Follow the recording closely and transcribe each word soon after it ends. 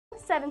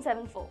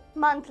774.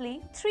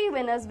 Monthly, 3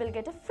 winners will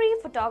get a free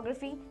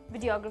photography,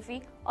 videography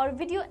or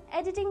video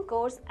editing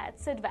course at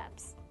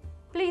SIDVAPS.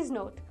 Please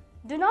note,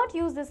 do not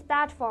use this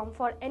platform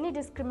for any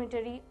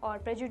discriminatory or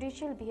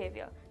prejudicial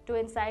behavior to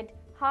incite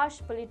harsh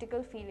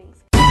political feelings.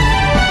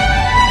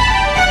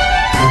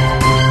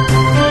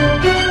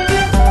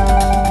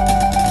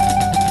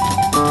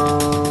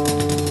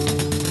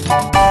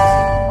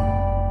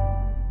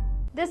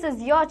 This is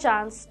your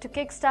chance to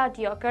kickstart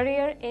your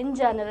career in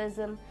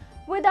journalism.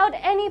 Without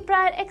any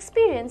prior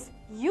experience,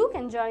 you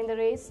can join the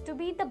race to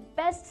be the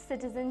best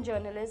citizen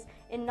journalist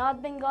in North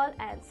Bengal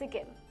and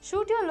Sikkim.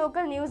 Shoot your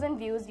local news and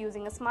views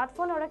using a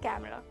smartphone or a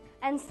camera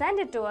and send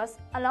it to us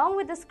along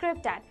with the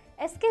script at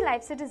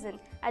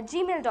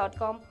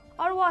sklivecitizen@gmail.com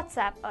or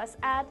WhatsApp us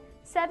at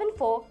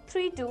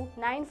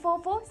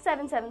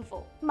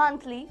 7432944774.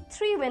 Monthly,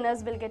 3 winners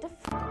will get a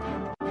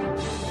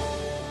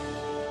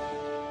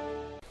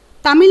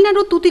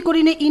Tamil Nadu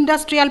তুতিকোরিনে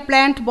industrial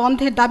plant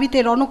বন্ধের দাবিতে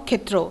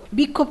রণক্ষেত্র।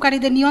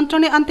 বিক্ষোভকারীদের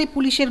নিয়ন্ত্রণে আনতে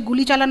পুলিশের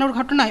গুলি চালানোর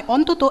ঘটনায়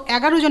অন্তত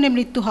 11 জনের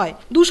মৃত্যু হয়।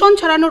 দূষণ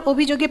ছড়ানোর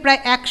অভিযোগে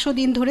প্রায় 100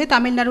 দিন ধরে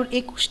তামিলনাড়ুর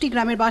 21টি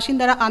গ্রামের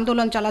বাসিন্দারা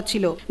আন্দোলন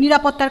চালাচ্ছিল।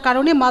 নিরাপত্তার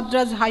কারণে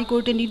মাদ্রাজ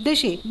হাইকোর্টের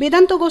নির্দেশে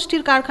বেদান্ত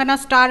গোষ্ঠীর কারখানা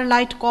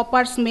স্টারলাইট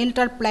কপার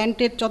স্মেল্টার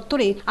প্ল্যান্টের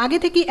চত্বরে আগে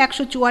থেকেই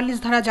 144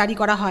 ধারা জারি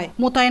করা হয়।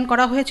 মোতায়েন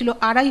করা হয়েছিল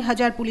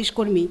 2500 পুলিশ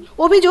কর্মী।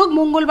 অভিযোগ,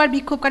 মঙ্গলবার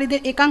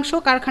বিক্ষোভকারীদের একাংশ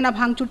কারখানা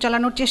ভাঙচুর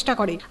চালানোর চেষ্টা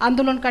করে।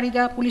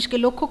 আন্দোলনকারীরা পুলিশ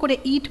লক্ষ্য করে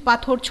ইট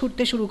পাথর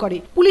ছুড়তে শুরু করে।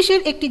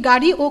 পুলিশের একটি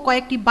গাড়ি ও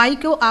কয়েকটি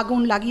বাইকেও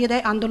আগুন লাগিয়ে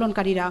দেয়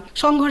আন্দোলনকারীরা।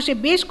 সংঘর্ষে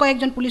বেশ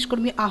কয়েকজন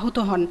পুলিশকর্মী আহত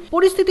হন।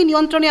 পরিস্থিতি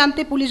নিয়ন্ত্রণে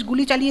আনতে পুলিশ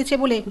গুলি চালিয়েছে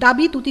বলে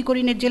দাবি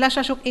তুতিকোরিনের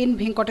জেলাশাসক এন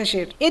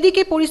ভেঙ্কটেশের।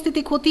 এদিকে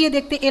পরিস্থিতি খতিয়ে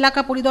দেখতে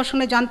এলাকা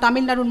পরিদর্শনে যান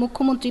তামিলনাড়ুর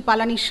মুখ্যমন্ত্রী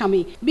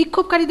পালানিস্বামী।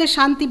 বিক্ষোভকারীদের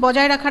শান্তি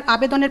বজায় রাখার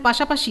আবেদনের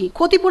পাশাপাশি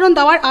ক্ষতিপূরণ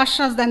দেওয়ার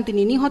আশ্বাস দেন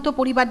তিনি। নিহত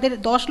পরিবারদের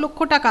 10 লক্ষ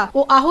টাকা ও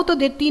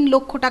আহতদের 3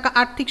 লক্ষ টাকা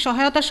আর্থিক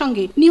সহায়তার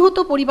সঙ্গে নিহত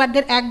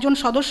পরিবারদের একজন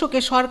সদস্যকে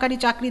সরকারি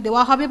চাকরি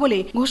দেওয়া হবে বলে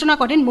ঘোষণা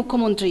করেন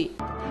মুখ্যমন্ত্রী।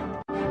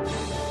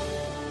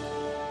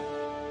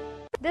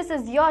 This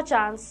is your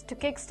chance to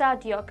kickstart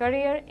your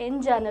career in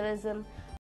journalism.